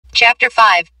Chapter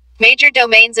 5. Major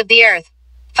Domains of the Earth.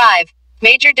 5.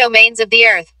 Major Domains of the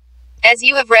Earth. As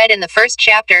you have read in the first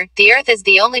chapter, the Earth is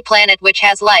the only planet which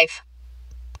has life.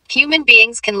 Human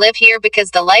beings can live here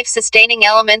because the life-sustaining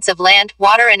elements of land,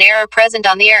 water and air are present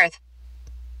on the Earth.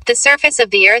 The surface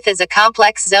of the Earth is a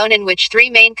complex zone in which three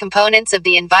main components of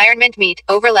the environment meet,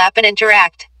 overlap and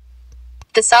interact.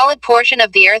 The solid portion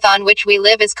of the Earth on which we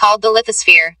live is called the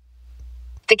lithosphere.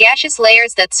 The gaseous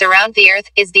layers that surround the Earth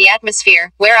is the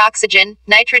atmosphere, where oxygen,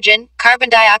 nitrogen, carbon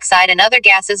dioxide and other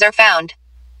gases are found.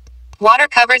 Water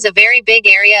covers a very big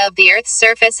area of the Earth's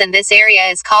surface, and this area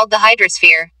is called the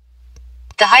hydrosphere.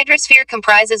 The hydrosphere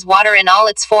comprises water in all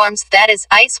its forms, that is,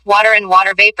 ice, water and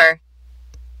water vapor.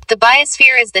 The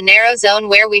biosphere is the narrow zone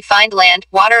where we find land,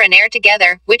 water and air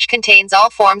together, which contains all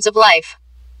forms of life.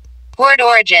 Word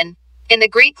origin. In the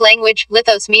Greek language,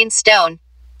 lithos means stone.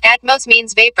 Atmos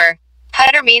means vapor.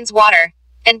 Hydro means water.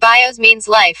 And bios means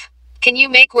life. Can you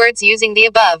make words using the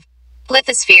above?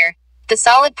 Lithosphere. The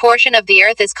solid portion of the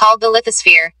Earth is called the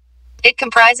lithosphere. It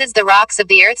comprises the rocks of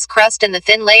the Earth's crust and the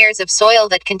thin layers of soil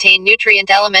that contain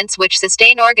nutrient elements which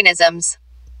sustain organisms.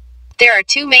 There are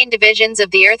two main divisions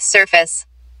of the Earth's surface.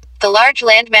 The large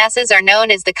land masses are known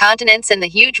as the continents, and the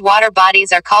huge water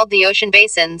bodies are called the ocean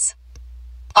basins.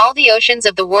 All the oceans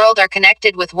of the world are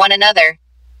connected with one another.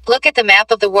 Look at the map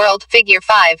of the world, figure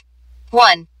 5.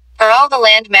 1. Are all the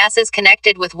land masses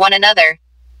connected with one another?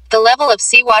 The level of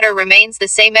seawater remains the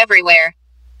same everywhere.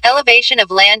 Elevation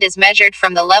of land is measured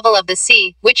from the level of the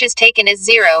sea, which is taken as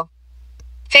 0.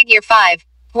 Figure 5.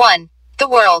 1. The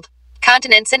world.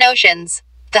 Continents and oceans.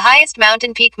 The highest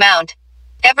mountain peak Mount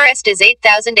Everest is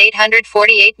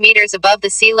 8,848 meters above the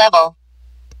sea level.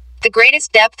 The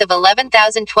greatest depth of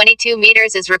 11,022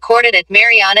 meters is recorded at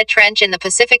Mariana Trench in the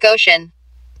Pacific Ocean.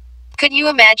 Could you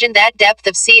imagine that depth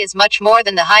of sea is much more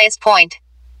than the highest point?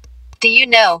 Do you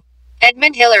know?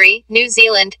 Edmund Hillary, New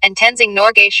Zealand, and Tenzing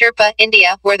Norgay Sherpa,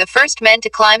 India, were the first men to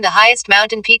climb the highest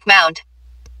mountain peak Mount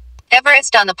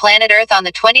Everest on the planet Earth on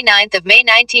the 29th of May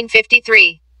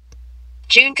 1953.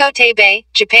 Junko Tabe,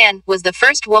 Japan, was the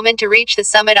first woman to reach the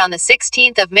summit on the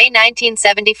 16th of May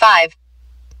 1975.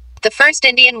 The first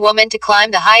Indian woman to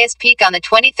climb the highest peak on the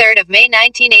 23rd of May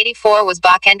 1984 was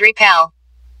Bhakendri Pal.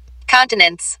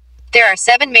 Continents. There are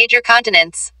 7 major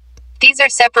continents. These are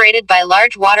separated by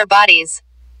large water bodies.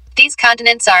 These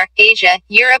continents are Asia,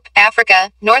 Europe,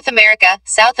 Africa, North America,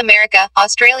 South America,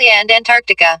 Australia and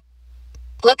Antarctica.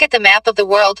 Look at the map of the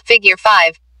world, figure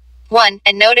 5. 1,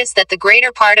 and notice that the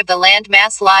greater part of the land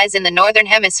mass lies in the northern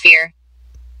hemisphere.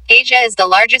 Asia is the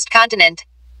largest continent.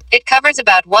 It covers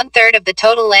about 1/3 of the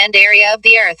total land area of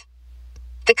the Earth.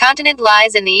 The continent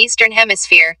lies in the eastern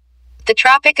hemisphere. The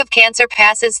Tropic of Cancer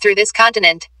passes through this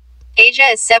continent. Asia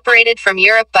is separated from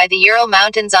Europe by the Ural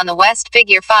Mountains on the west,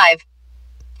 figure 5.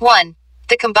 1.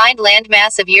 The combined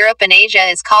landmass of Europe and Asia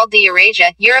is called the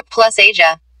Eurasia, Europe plus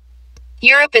Asia.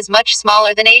 Europe is much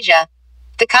smaller than Asia.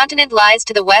 The continent lies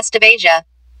to the west of Asia.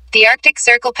 The Arctic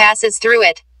Circle passes through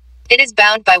it. It is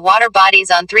bound by water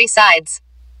bodies on 3 sides.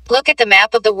 Look at the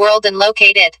map of the world and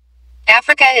locate it.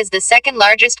 Africa is the second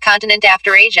largest continent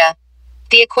after Asia.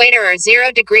 The equator or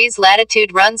 0 degrees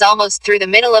latitude runs almost through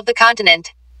the middle of the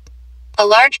continent. A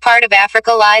large part of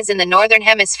Africa lies in the northern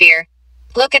hemisphere.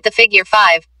 Look at the figure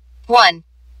 5. 1.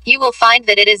 You will find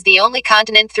that it is the only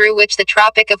continent through which the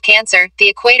Tropic of Cancer, the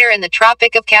equator and the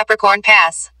Tropic of Capricorn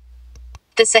pass.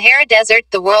 The Sahara Desert,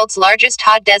 the world's largest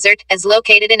hot desert, is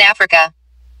located in Africa.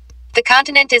 The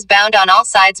continent is bound on all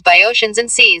sides by oceans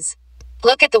and seas.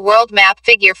 Look at the world map,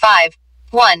 figure 5.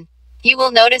 1. You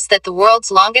will notice that the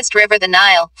world's longest river, the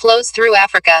Nile, flows through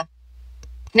Africa.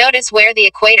 Notice where the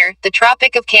equator, the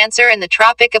Tropic of Cancer and the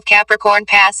Tropic of Capricorn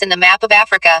pass in the map of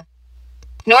Africa.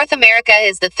 North America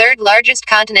is the 3rd largest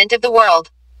continent of the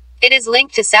world. It is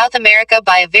linked to South America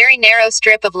by a very narrow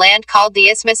strip of land called the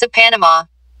Isthmus of Panama.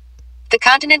 The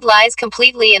continent lies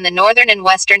completely in the northern and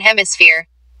western hemisphere.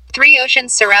 3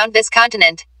 oceans surround this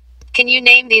continent. Can you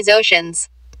name these oceans?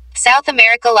 South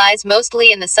America lies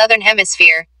mostly in the southern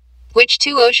hemisphere. Which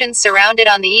 2 oceans surround it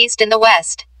on the east and the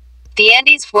west? The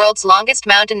Andes, world's longest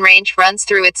mountain range, runs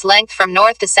through its length from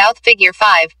north to south, figure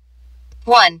 5.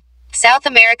 1. South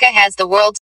America has the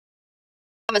world's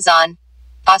Amazon.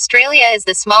 Australia is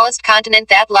the smallest continent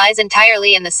that lies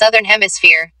entirely in the southern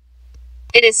hemisphere.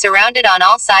 It is surrounded on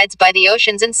all sides by the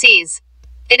oceans and seas.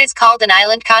 It is called an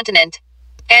island continent.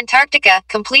 Antarctica,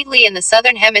 completely in the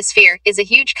southern hemisphere, is a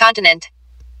huge continent.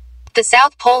 The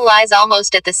South Pole lies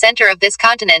almost at the center of this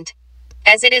continent.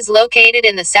 As it is located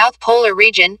in the South Polar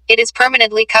region, it is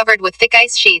permanently covered with thick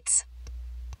ice sheets.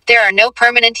 There are no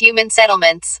permanent human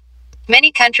settlements.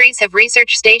 Many countries have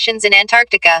research stations in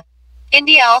Antarctica.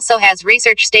 India also has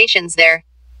research stations there.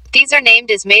 These are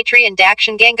named as Maitri and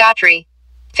Dakshin Gangotri.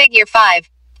 Figure 5.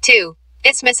 2.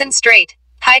 Isthmus and Strait.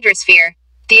 Hydrosphere.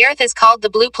 The Earth is called the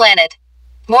blue planet.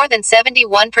 More than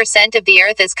 71% of the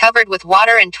Earth is covered with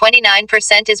water and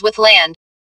 29% is with land.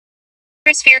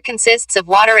 The hydrosphere consists of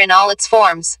water in all its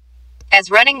forms.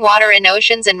 As running water in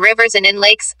oceans and rivers and in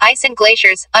lakes, ice and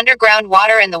glaciers, underground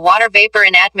water and the water vapor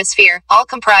in atmosphere, all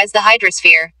comprise the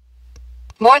hydrosphere.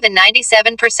 More than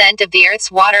 97% of the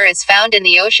Earth's water is found in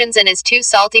the oceans and is too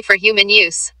salty for human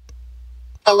use.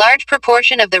 A large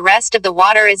proportion of the rest of the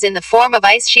water is in the form of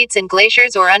ice sheets and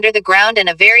glaciers or under the ground, and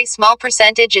a very small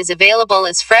percentage is available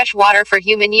as fresh water for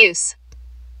human use.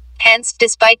 Hence,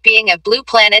 despite being a blue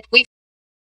planet, we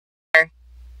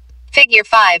Figure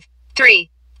 5. 3.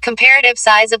 Comparative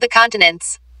size of the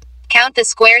continents. Count the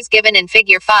squares given in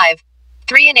Figure 5.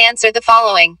 3 and answer the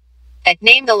following. A.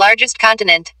 Name the largest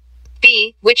continent.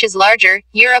 B. Which is larger,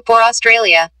 Europe or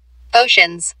Australia?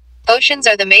 Oceans. Oceans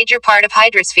are the major part of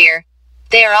hydrosphere.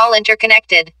 They are all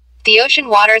interconnected. The ocean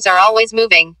waters are always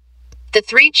moving. The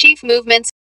three chief movements: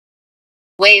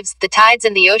 waves, the tides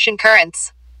and the ocean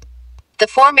currents. The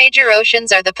four major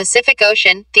oceans are the Pacific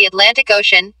Ocean, the Atlantic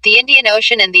Ocean, the Indian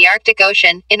Ocean and the Arctic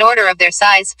Ocean, in order of their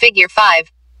size. Figure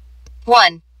 5.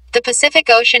 1. The Pacific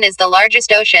Ocean is the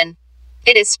largest ocean.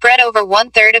 It is spread over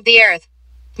 1/3 of the Earth.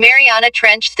 Mariana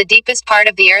Trench, the deepest part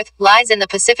of the Earth, lies in the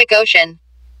Pacific Ocean.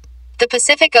 The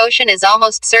Pacific Ocean is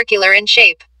almost circular in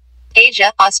shape.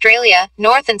 Asia, Australia,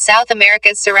 North and South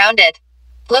Americas surround it.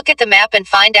 Look at the map and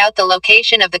find out the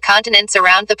location of the continents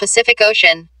around the Pacific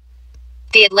Ocean.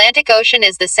 The Atlantic Ocean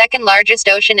is the second largest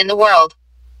ocean in the world.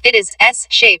 It is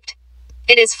S-shaped.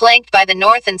 It is flanked by the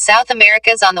North and South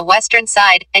Americas on the western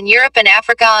side, and Europe and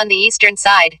Africa on the eastern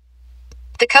side.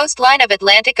 The coastline of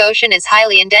Atlantic Ocean is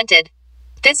highly indented.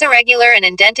 This irregular and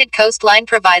indented coastline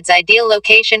provides ideal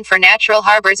location for natural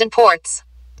harbors and ports.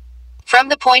 From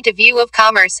the point of view of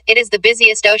commerce, it is the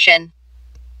busiest ocean.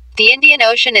 The Indian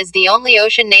Ocean is the only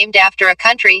ocean named after a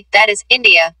country, that is,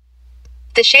 India.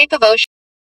 The shape of ocean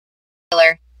is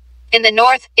circular. In the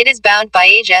north, it is bound by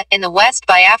Asia, in the west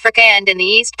by Africa and in the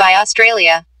east by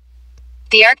Australia.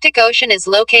 The Arctic Ocean is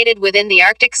located within the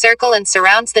Arctic Circle and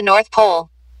surrounds the North Pole.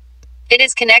 It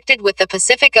is connected with the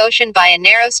Pacific Ocean by a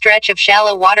narrow stretch of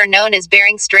shallow water known as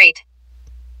Bering Strait.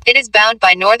 It is bound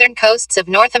by northern coasts of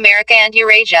North America and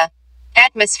Eurasia.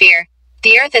 Atmosphere.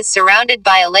 The Earth is surrounded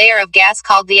by a layer of gas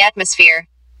called the atmosphere.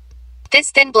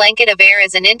 This thin blanket of air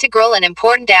is an integral and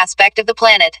important aspect of the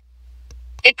planet.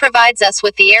 It provides us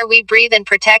with the air we breathe and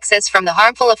protects us from the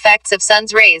harmful effects of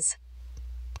sun's rays.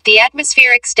 The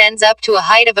atmosphere extends up to a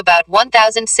height of about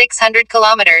 1,600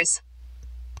 kilometers.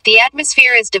 The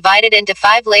atmosphere is divided into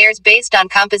 5 layers based on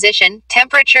composition,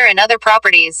 temperature and other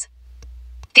properties.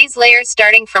 These layers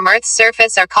starting from Earth's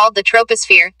surface are called the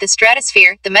troposphere, the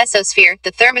stratosphere, the mesosphere,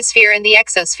 the thermosphere and the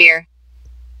exosphere.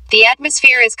 The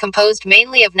atmosphere is composed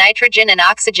mainly of nitrogen and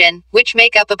oxygen, which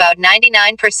make up about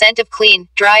 99% of clean,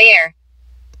 dry air.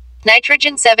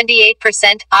 Nitrogen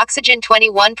 78%, oxygen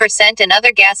 21% and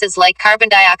other gases like carbon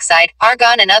dioxide,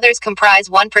 argon and others comprise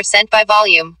 1% by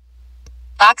volume.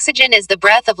 Oxygen is the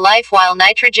breath of life while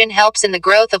nitrogen helps in the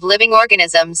growth of living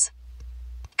organisms.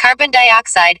 Carbon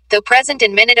dioxide, though present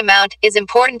in minute amount, is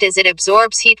important as it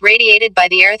absorbs heat radiated by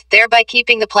the Earth, thereby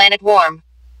keeping the planet warm.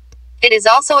 It is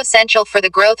also essential for the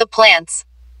growth of plants.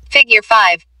 Figure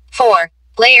 5. 4.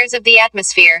 Layers of the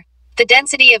atmosphere. The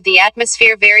density of the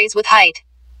atmosphere varies with height.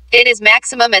 It is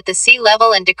maximum at the sea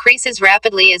level and decreases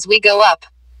rapidly as we go up.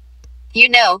 You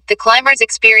know, the climbers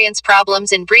experience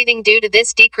problems in breathing due to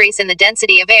this decrease in the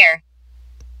density of air.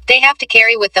 They have to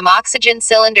carry with them oxygen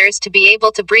cylinders to be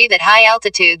able to breathe at high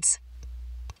altitudes.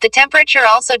 The temperature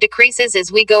also decreases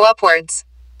as we go upwards.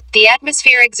 The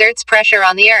atmosphere exerts pressure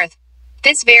on the Earth.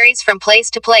 This varies from place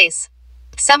to place.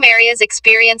 Some areas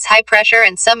experience high pressure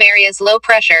and some areas low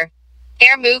pressure.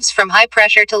 Air moves from high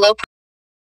pressure to low pressure.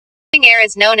 Air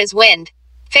is known as wind.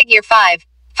 Figure 5.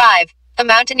 5. A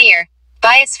mountaineer.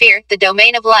 Biosphere, the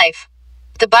domain of life.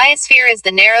 The biosphere is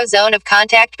the narrow zone of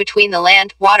contact between the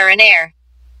land, water and air.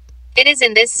 It is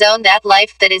in this zone that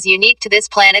life that is unique to this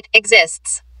planet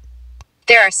exists.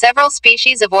 There are several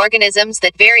species of organisms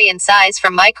that vary in size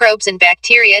from microbes and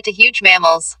bacteria to huge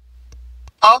mammals.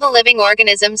 All the living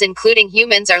organisms including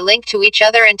humans are linked to each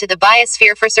other and to the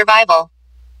biosphere for survival.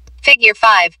 Figure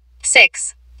 5.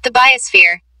 6. The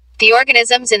biosphere. The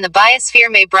organisms in the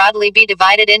biosphere may broadly be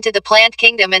divided into the plant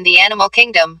kingdom and the animal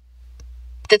kingdom.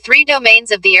 The 3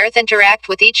 domains of the Earth interact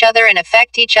with each other and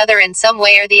affect each other in some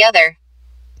way or the other.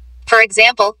 For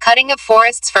example, cutting of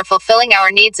forests for fulfilling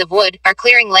our needs of wood, or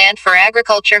clearing land for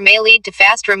agriculture may lead to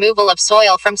fast removal of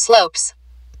soil from slopes.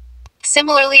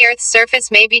 Similarly, Earth's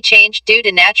surface may be changed due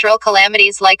to natural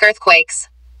calamities like earthquakes.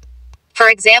 For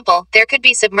example, there could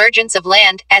be submergence of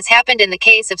land, as happened in the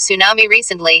case of tsunami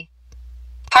recently.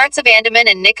 Parts of Andaman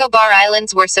and Nicobar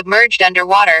Islands were submerged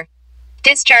underwater.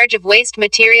 Discharge of waste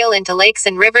material into lakes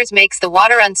and rivers makes the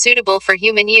water unsuitable for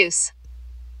human use.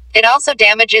 It also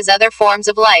damages other forms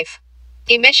of life.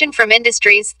 Emission from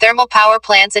industries, thermal power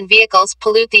plants and vehicles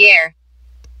pollute the air.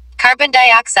 Carbon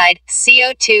dioxide,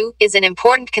 CO2, is an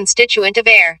important constituent of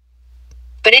air.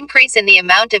 But increase in the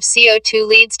amount of CO2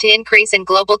 leads to increase in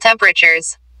global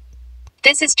temperatures.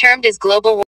 This is termed as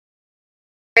global warming.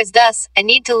 There is thus a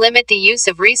need to limit the use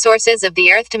of resources of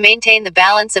the Earth to maintain the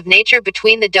balance of nature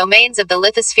between the domains of the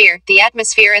lithosphere, the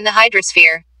atmosphere and the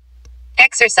hydrosphere.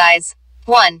 Exercise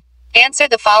 1. Answer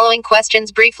the following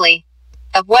questions briefly.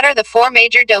 Of what are the 4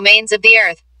 major domains of the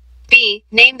Earth? B.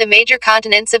 Name the major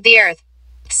continents of the Earth.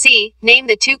 C. Name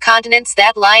the 2 continents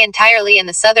that lie entirely in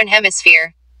the southern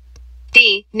hemisphere.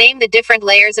 D. Name the different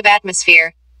layers of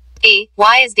atmosphere. E.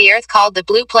 Why is the Earth called the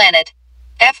blue planet?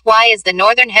 F. Why is the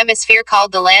northern hemisphere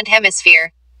called the land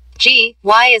hemisphere? G.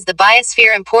 Why is the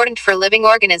biosphere important for living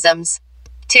organisms?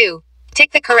 2.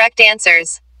 Tick the correct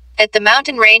answers. At the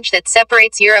mountain range that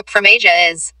separates Europe from Asia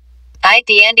is I.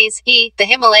 The Andes, E. The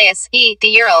Himalayas, E. The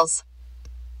Urals.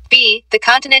 B. The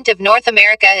continent of North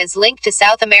America is linked to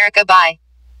South America by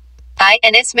I.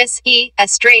 An isthmus, E. A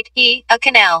strait, E. A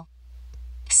canal.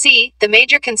 C. The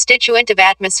major constituent of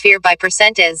atmosphere by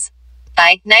percent is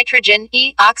I. Nitrogen,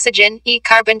 E. Oxygen, E.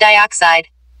 Carbon dioxide.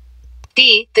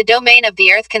 D. The domain of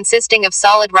the Earth consisting of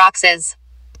solid rocks is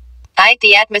I.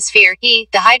 The atmosphere, E.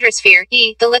 The hydrosphere,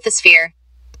 E. The lithosphere.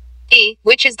 E.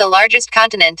 Which is the largest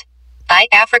continent? I.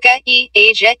 Africa, E.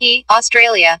 Asia, E.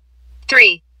 Australia.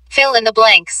 3. Fill in the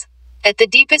blanks. At the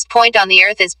deepest point on the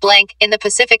Earth is blank, in the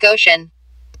Pacific Ocean.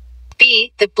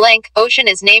 B. The blank ocean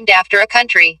is named after a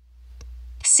country.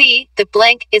 C. The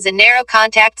blank is a narrow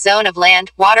contact zone of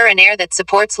land, water and air that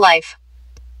supports life.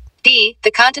 D.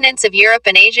 The continents of Europe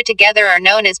and Asia together are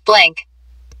known as blank.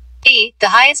 E. The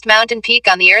highest mountain peak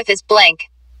on the Earth is blank.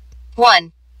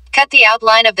 1. Cut the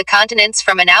outline of the continents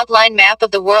from an outline map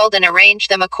of the world and arrange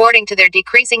them according to their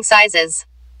decreasing sizes.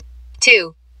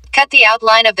 2. Cut the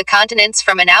outline of the continents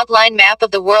from an outline map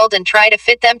of the world and try to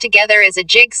fit them together as a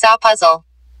jigsaw puzzle.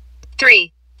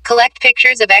 3. Collect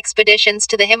pictures of expeditions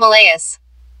to the Himalayas.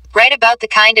 Write about the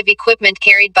kind of equipment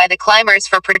carried by the climbers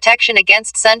for protection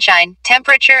against sunshine,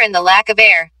 temperature and the lack of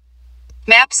air.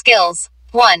 Map skills.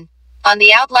 1. On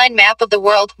the outline map of the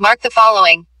world, mark the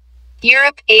following: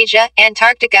 Europe, Asia,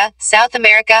 Antarctica, South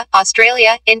America,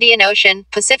 Australia, Indian Ocean,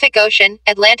 Pacific Ocean,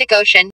 Atlantic Ocean,